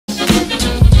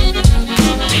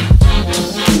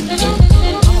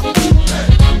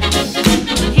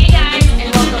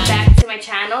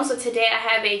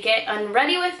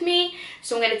UnReady With Me.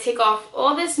 So I'm going to take off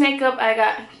all this makeup I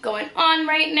got going on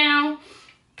right now.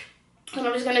 And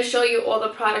I'm just going to show you all the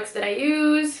products that I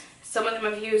use. Some of them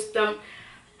I've used them,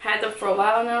 had them for a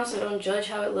while now, so don't judge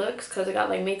how it looks because I got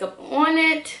like makeup on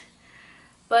it.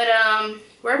 But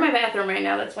we're in my bathroom right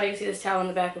now. That's why you see this towel in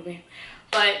the back of me.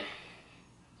 But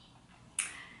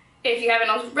if you haven't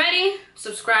already,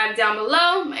 subscribe down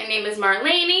below. My name is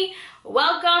Marlene.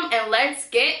 Welcome, and let's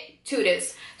get to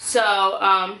this.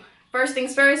 So first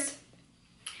things first,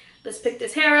 let's pick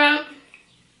this hair up.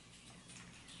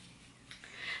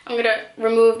 I'm gonna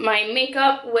remove my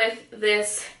makeup with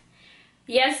this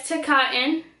Yes to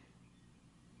Cotton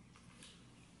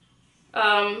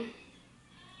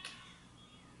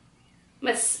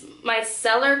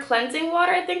micellar cleansing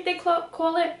water, I think they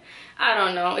call it. I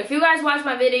don't know. If you guys watch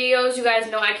my videos, you guys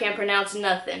know I can't pronounce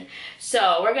nothing.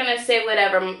 So we're gonna say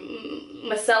whatever,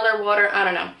 micellar water, I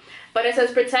don't know. But it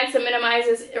says protects and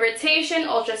minimizes irritation,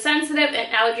 ultra sensitive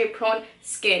and allergy prone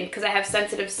skin, because I have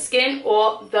sensitive skin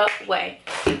all the way.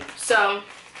 So,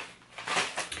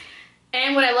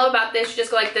 and what I love about this, you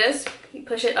just go like this, you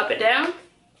push it up and down,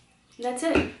 and that's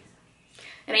it.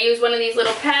 And I use one of these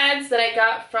little pads that I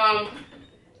got from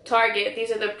Target.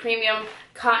 These are the premium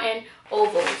cotton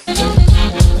ovals.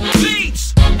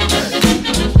 Beats.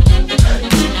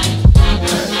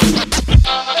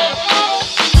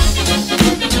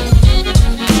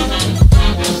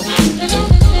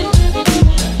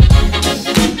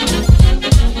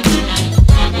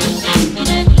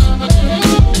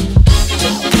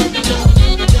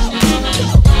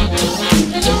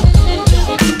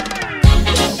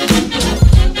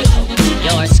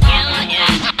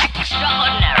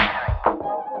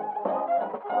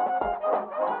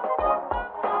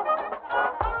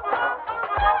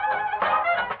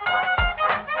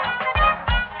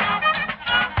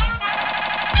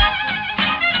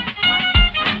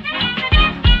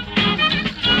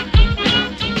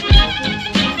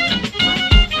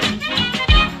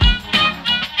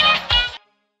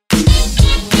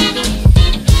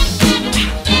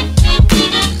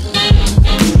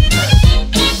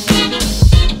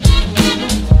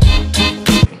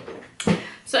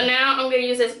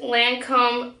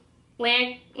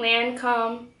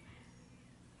 Lancome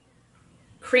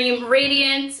Cream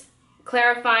Radiant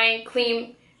Clarifying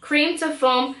Cream to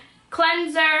Foam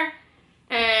Cleanser,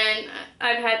 and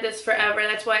I've had this forever.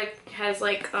 That's why it has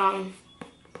like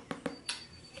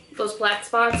those black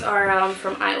spots are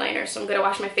from eyeliner. So I'm gonna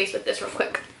wash my face with this real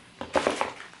quick.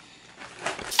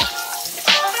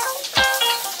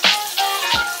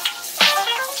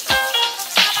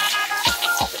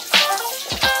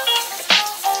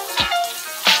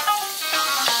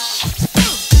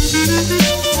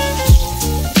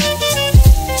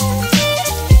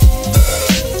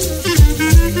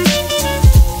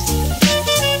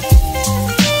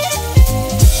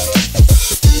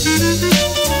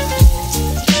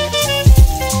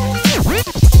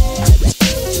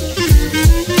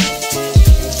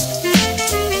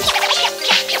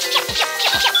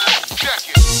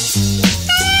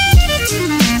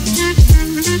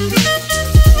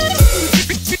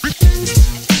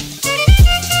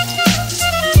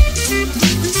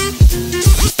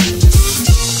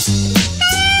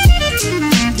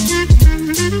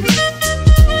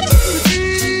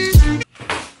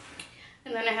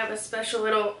 Special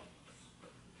little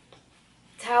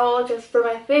towel just for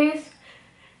my face,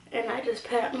 and I just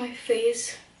pat my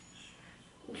face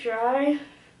dry.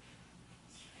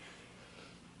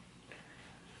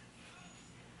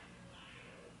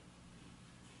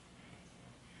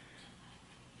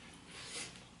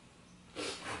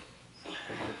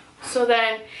 So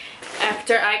then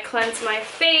after I cleanse my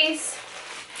face,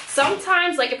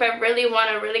 sometimes like if I really want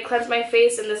to really cleanse my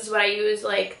face, and this is what I use,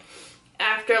 like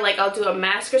after like I'll do a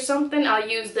mask or something, I'll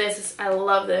use this. I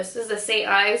love this. This is the St.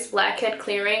 Ives Blackhead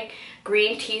Clearing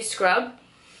Green Tea Scrub.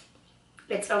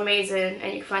 It's amazing,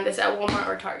 and you can find this at Walmart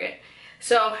or Target.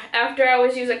 So after I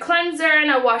always use a cleanser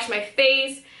and I wash my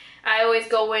face, I always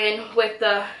go in with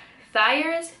the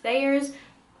Thayers.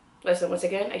 Listen, once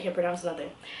again, I can't pronounce nothing.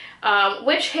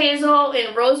 Witch Hazel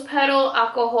and Rose Petal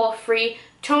Alcohol-Free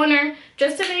Toner,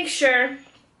 just to make sure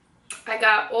I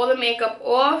got all the makeup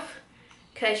off.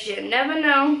 Because you never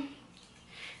know,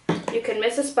 you can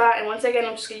miss a spot. And once again,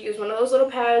 I'm just going to use one of those little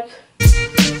pads.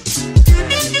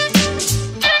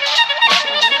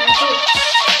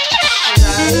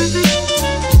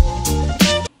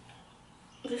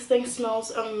 This thing smells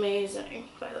amazing,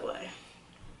 by the way.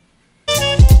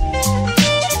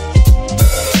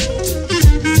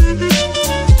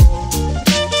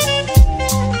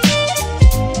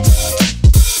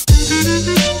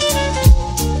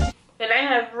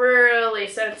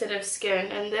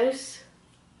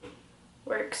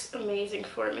 works amazing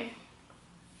for me.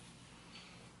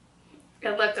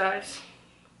 And look, guys.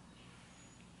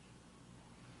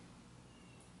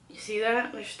 You see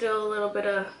that? There's still a little bit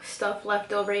of stuff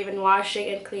left over even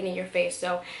washing and cleaning your face.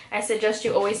 So I suggest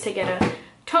you always to get a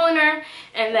toner.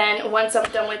 And then once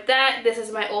I'm done with that, this is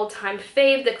my old-time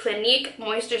fave, the Clinique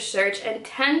Moisture Surge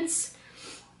Intense.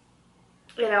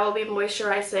 And I will be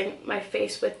moisturizing my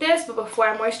face with this. But before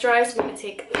I moisturize, I'm going to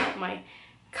take my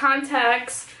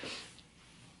contacts.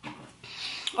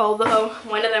 Although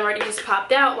one of them already just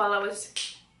popped out while I was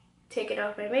taking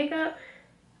off my makeup.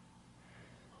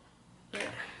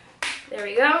 There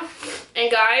we go.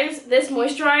 And guys, this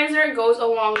moisturizer goes a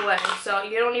long way. So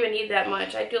you don't even need that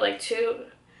much. I do like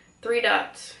 3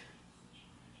 dots.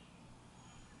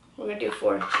 We're going to do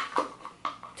 4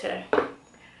 today.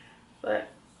 But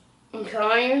I'm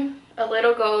telling you, a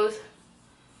little goes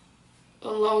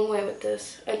a long way with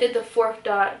this. I did the 4th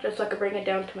dot just so I could bring it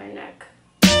down to my neck.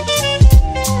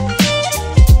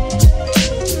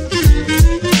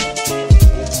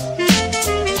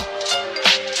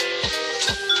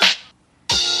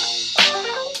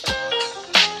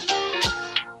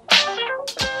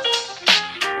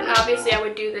 And obviously I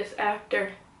would do this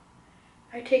after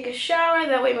I take a shower,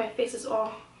 that way my face is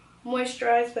all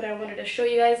moisturized, but I wanted to show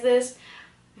you guys this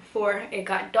before it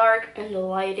got dark and the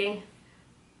lighting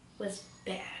was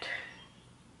bad.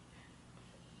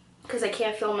 Because I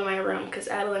can't film in my room because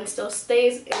Adeline still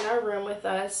stays in our room with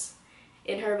us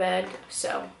in her bed,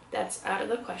 so that's out of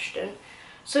the question.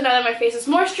 So now that my face is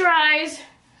moisturized,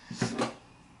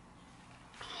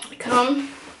 I come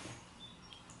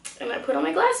and I put on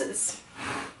my glasses.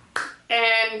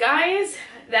 And guys,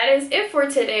 that is it for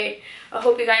today. I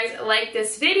hope you guys liked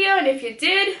this video, and if you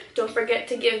did, don't forget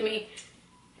to give me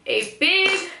a big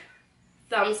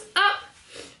thumbs up.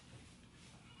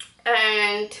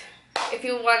 And if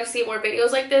you want to see more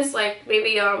videos like this, like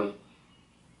maybe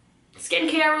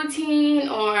skincare routine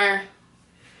or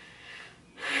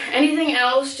anything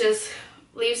else, just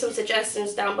leave some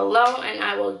suggestions down below and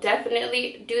I will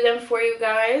definitely do them for you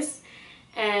guys.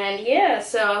 And yeah,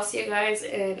 so I'll see you guys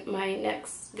in my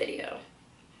next video.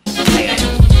 Bye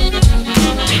guys.